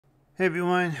Hey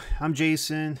everyone, I'm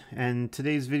Jason, and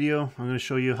today's video I'm going to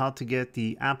show you how to get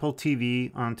the Apple TV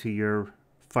onto your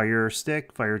Fire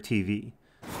Stick, Fire TV.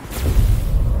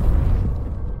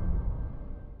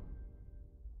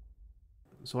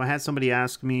 So I had somebody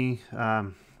ask me,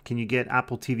 can you get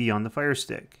Apple TV on the Fire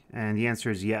Stick? And the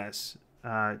answer is yes.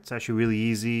 It's actually really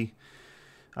easy.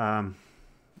 All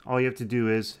you have to do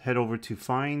is head over to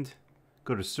Find,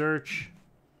 go to Search,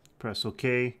 press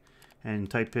OK,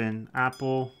 and type in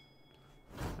Apple.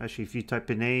 Actually, if you type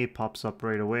in A, it pops up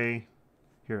right away.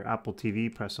 Here, Apple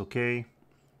TV, press OK.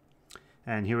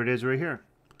 And here it is right here.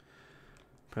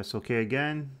 Press OK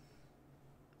again.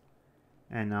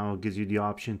 And now it gives you the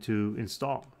option to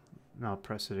install. Now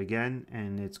press it again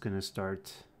and it's going to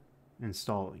start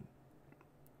installing.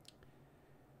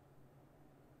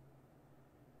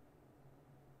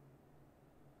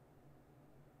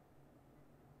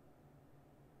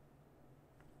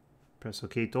 Press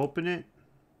OK to open it.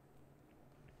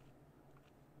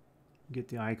 Get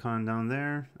the icon down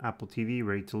there, Apple TV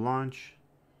ready to launch.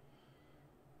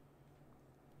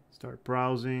 Start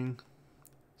browsing.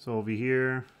 So over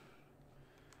here,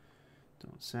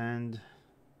 don't send.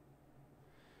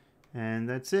 And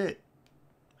that's it.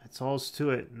 That's all to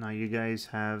it. Now you guys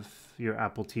have your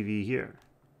Apple TV here.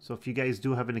 So if you guys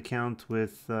do have an account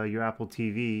with your Apple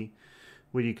TV,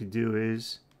 what you could do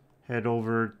is head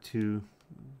over to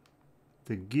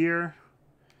the gear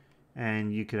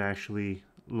and you could actually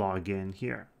log in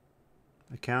here,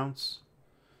 accounts,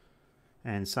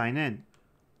 and sign in.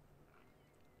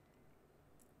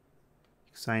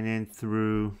 Sign in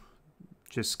through,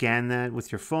 just scan that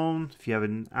with your phone if you have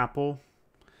an Apple,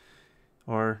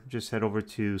 or just head over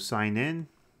to sign in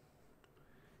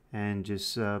and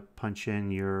just punch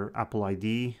in your Apple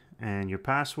ID and your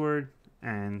password,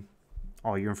 and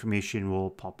all your information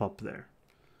will pop up there.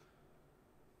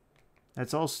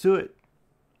 That's all to it.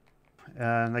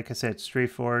 Like I said,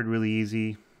 straightforward, really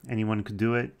easy. Anyone could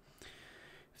do it.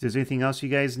 If there's anything else you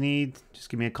guys need, just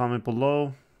give me a comment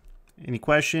below. Any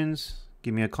questions,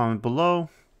 give me a comment below.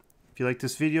 If you like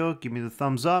this video, give me the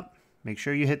thumbs up. Make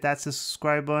sure you hit that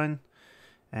subscribe button.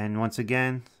 And once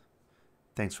again,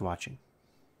 thanks for watching.